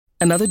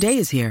Another day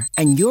is here,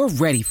 and you're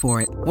ready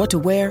for it. What to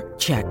wear?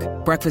 Check.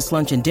 Breakfast,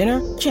 lunch, and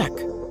dinner? Check.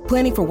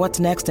 Planning for what's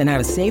next and how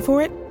to save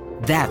for it?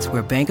 That's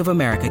where Bank of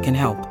America can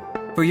help.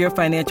 For your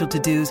financial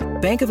to-dos,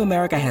 Bank of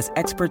America has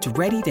experts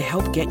ready to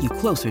help get you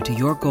closer to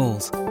your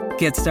goals.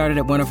 Get started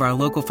at one of our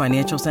local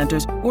financial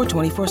centers or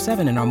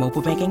 24/7 in our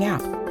mobile banking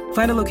app.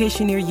 Find a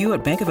location near you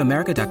at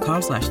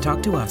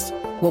bankofamerica.com/talktous.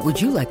 What would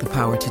you like the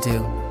power to do?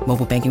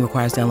 Mobile banking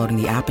requires downloading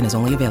the app and is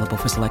only available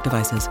for select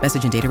devices.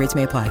 Message and data rates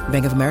may apply.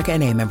 Bank of America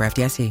N.A., member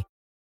FDIC.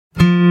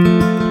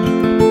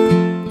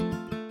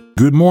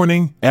 Good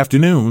morning,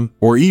 afternoon,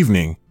 or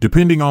evening,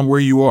 depending on where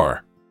you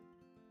are.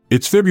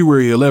 It's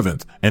February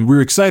 11th, and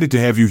we're excited to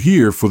have you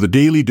here for the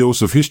Daily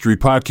Dose of History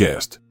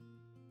podcast.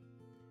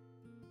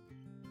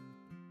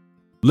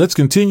 Let's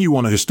continue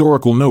on a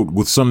historical note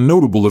with some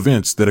notable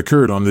events that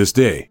occurred on this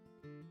day.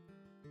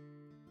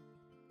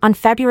 On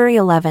February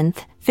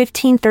 11th,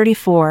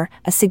 1534,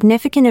 a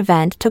significant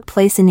event took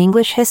place in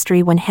English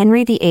history when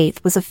Henry VIII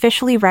was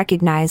officially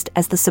recognized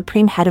as the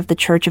supreme head of the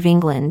Church of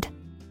England.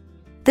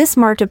 This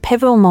marked a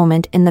pivotal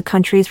moment in the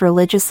country's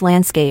religious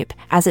landscape,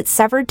 as it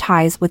severed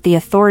ties with the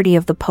authority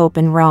of the Pope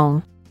in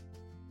Rome.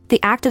 The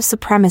Act of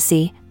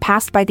Supremacy,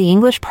 passed by the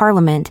English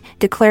Parliament,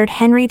 declared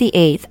Henry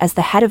VIII as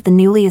the head of the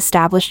newly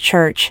established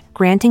church,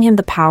 granting him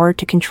the power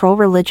to control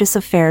religious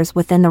affairs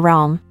within the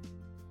realm.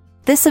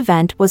 This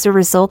event was a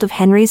result of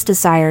Henry's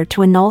desire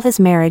to annul his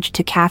marriage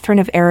to Catherine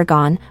of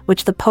Aragon,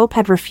 which the Pope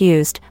had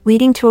refused,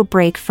 leading to a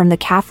break from the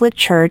Catholic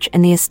Church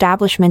and the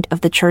establishment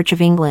of the Church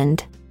of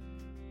England.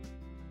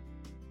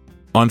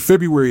 On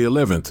February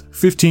 11th,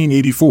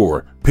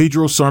 1584,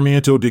 Pedro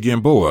Sarmiento de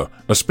Gamboa,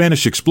 a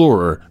Spanish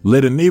explorer,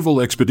 led a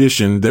naval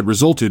expedition that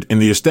resulted in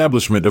the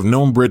establishment of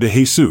Nombre de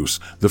Jesus,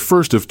 the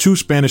first of 2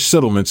 Spanish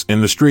settlements in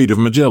the Strait of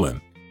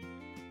Magellan.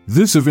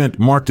 This event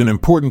marked an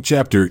important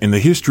chapter in the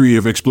history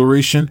of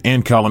exploration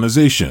and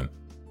colonization.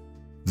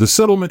 The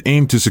settlement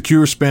aimed to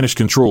secure Spanish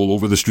control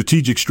over the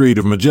strategic Strait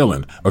of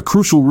Magellan, a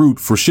crucial route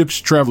for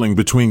ships traveling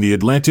between the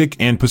Atlantic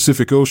and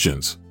Pacific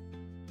Oceans.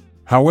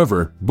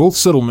 However, both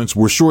settlements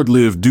were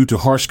short-lived due to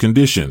harsh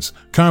conditions,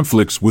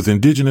 conflicts with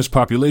indigenous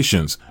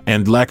populations,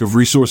 and lack of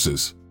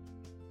resources.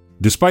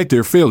 Despite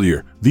their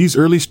failure, these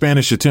early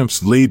Spanish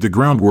attempts laid the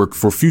groundwork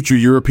for future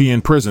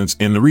European presence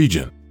in the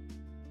region.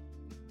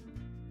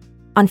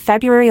 On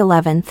February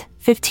 11th,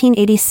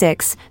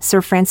 1586, Sir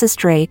Francis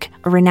Drake,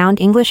 a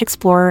renowned English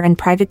explorer and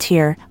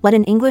privateer, led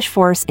an English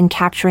force in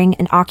capturing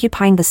and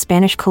occupying the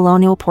Spanish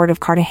colonial port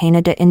of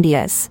Cartagena de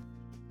Indias.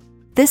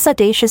 This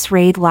audacious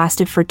raid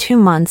lasted for 2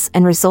 months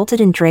and resulted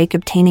in Drake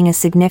obtaining a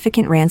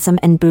significant ransom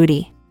and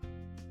booty.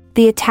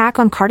 The attack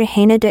on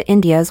Cartagena de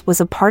Indias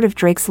was a part of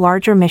Drake's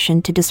larger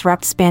mission to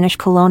disrupt Spanish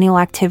colonial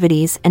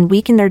activities and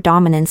weaken their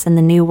dominance in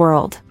the New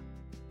World.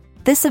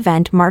 This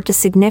event marked a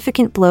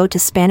significant blow to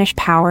Spanish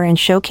power and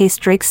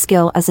showcased Drake's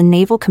skill as a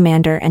naval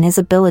commander and his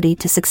ability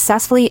to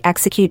successfully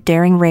execute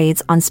daring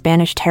raids on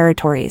Spanish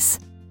territories.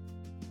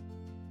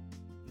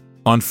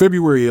 On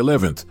February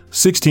 11th,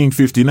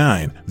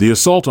 1659, the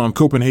assault on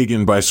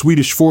Copenhagen by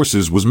Swedish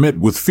forces was met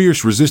with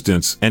fierce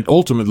resistance and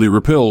ultimately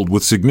repelled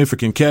with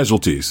significant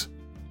casualties.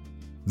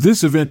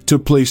 This event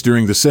took place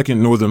during the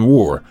Second Northern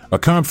War, a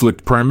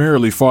conflict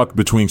primarily fought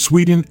between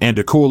Sweden and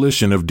a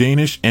coalition of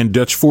Danish and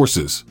Dutch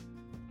forces.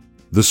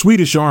 The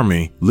Swedish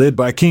army, led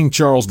by King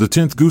Charles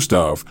X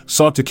Gustav,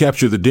 sought to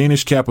capture the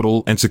Danish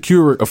capital and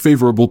secure a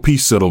favorable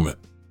peace settlement.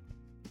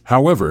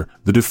 However,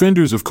 the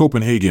defenders of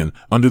Copenhagen,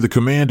 under the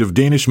command of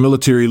Danish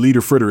military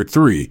leader Frederik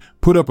III,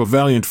 put up a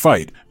valiant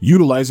fight,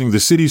 utilizing the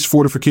city's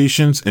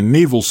fortifications and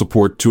naval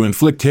support to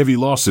inflict heavy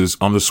losses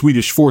on the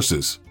Swedish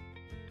forces.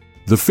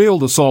 The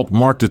failed assault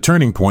marked a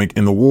turning point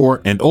in the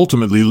war and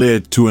ultimately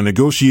led to a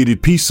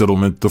negotiated peace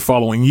settlement the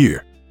following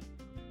year.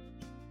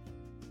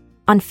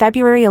 On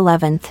February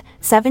 11th,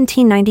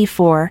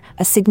 1794,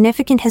 a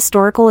significant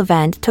historical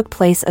event took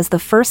place as the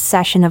first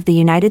session of the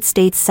United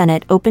States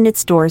Senate opened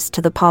its doors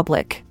to the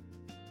public.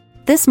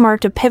 This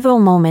marked a pivotal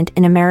moment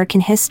in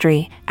American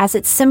history, as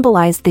it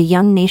symbolized the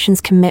young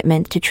nation's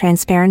commitment to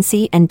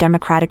transparency and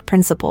democratic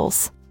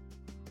principles.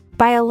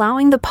 By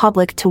allowing the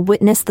public to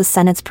witness the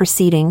Senate's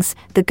proceedings,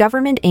 the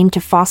government aimed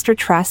to foster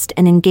trust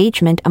and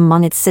engagement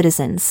among its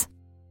citizens.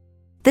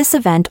 This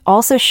event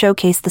also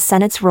showcased the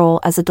Senate's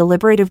role as a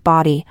deliberative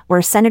body,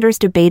 where senators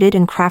debated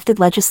and crafted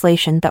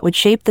legislation that would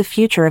shape the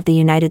future of the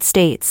United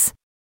States.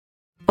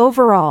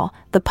 Overall,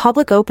 the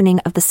public opening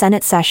of the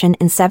Senate session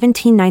in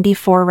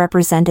 1794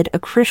 represented a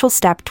crucial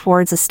step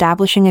towards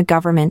establishing a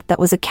government that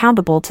was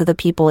accountable to the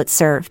people it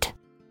served.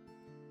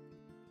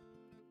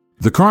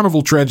 The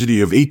Carnival tragedy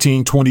of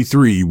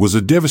 1823 was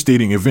a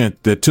devastating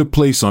event that took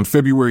place on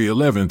February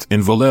 11th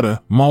in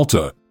Valletta,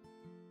 Malta.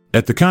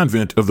 At the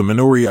convent of the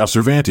Minori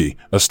Osservanti,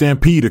 a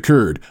stampede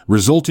occurred,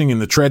 resulting in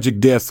the tragic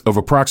death of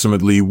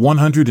approximately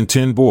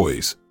 110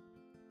 boys.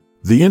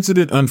 The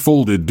incident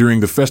unfolded during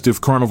the festive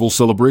carnival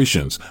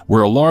celebrations,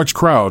 where a large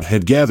crowd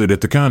had gathered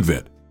at the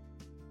convent.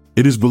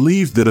 It is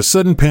believed that a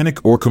sudden panic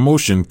or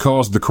commotion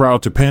caused the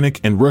crowd to panic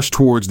and rush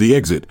towards the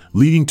exit,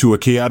 leading to a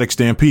chaotic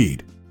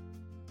stampede.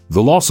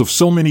 The loss of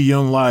so many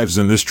young lives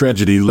in this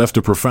tragedy left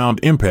a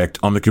profound impact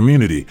on the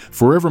community,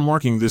 forever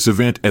marking this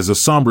event as a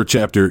somber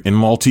chapter in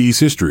Maltese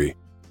history.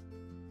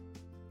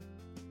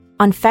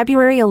 On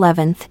February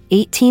 11,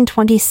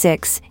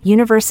 1826,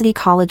 University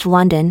College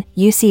London,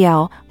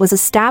 UCL, was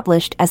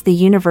established as the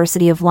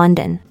University of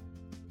London.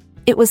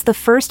 It was the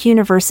first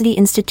university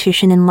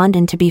institution in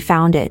London to be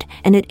founded,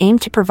 and it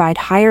aimed to provide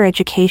higher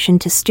education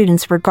to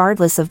students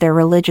regardless of their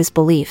religious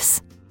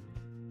beliefs.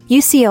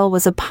 UCL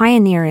was a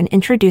pioneer in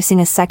introducing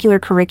a secular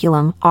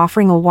curriculum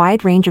offering a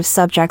wide range of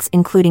subjects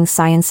including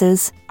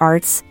sciences,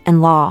 arts,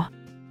 and law.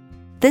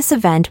 This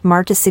event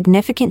marked a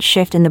significant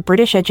shift in the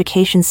British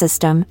education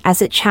system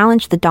as it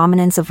challenged the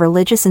dominance of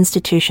religious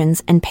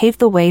institutions and paved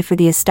the way for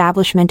the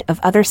establishment of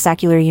other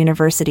secular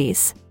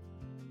universities.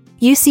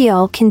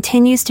 UCL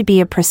continues to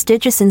be a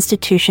prestigious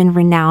institution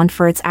renowned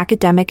for its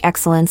academic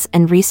excellence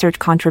and research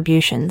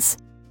contributions.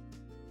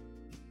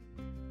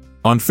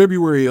 On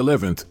February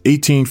 11,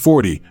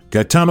 1840,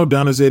 Gaetano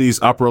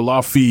Donizetti's opera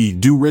La Fille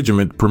du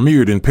Regiment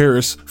premiered in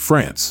Paris,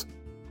 France.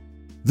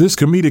 This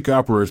comedic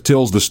opera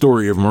tells the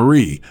story of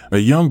Marie, a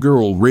young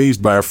girl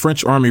raised by a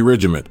French army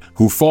regiment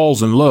who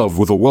falls in love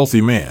with a wealthy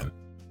man.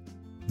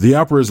 The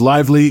opera's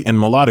lively and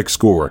melodic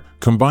score,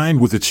 combined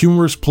with its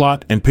humorous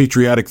plot and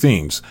patriotic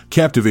themes,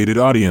 captivated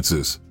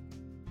audiences.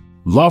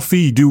 La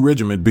Fille du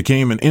Regiment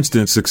became an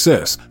instant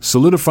success,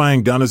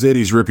 solidifying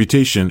Donizetti's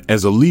reputation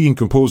as a leading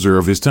composer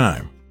of his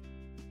time.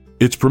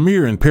 Its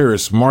premiere in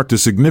Paris marked a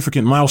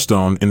significant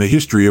milestone in the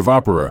history of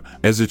opera,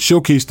 as it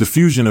showcased the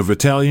fusion of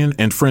Italian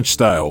and French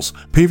styles,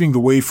 paving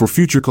the way for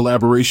future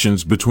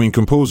collaborations between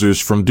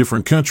composers from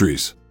different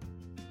countries.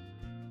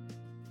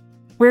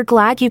 We're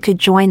glad you could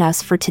join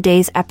us for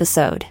today's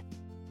episode.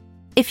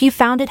 If you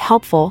found it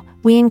helpful,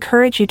 we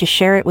encourage you to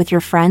share it with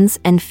your friends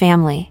and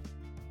family.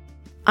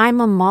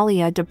 I'm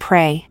Amalia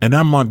Dupre. And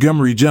I'm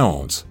Montgomery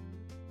Jones.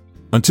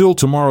 Until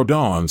tomorrow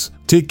dawns,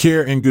 take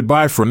care and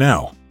goodbye for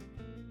now.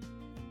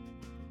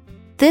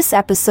 This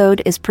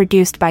episode is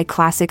produced by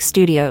Classic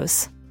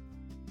Studios.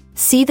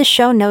 See the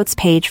show notes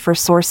page for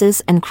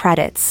sources and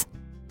credits.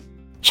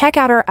 Check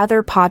out our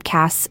other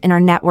podcasts in our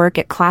network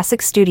at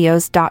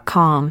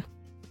classicstudios.com.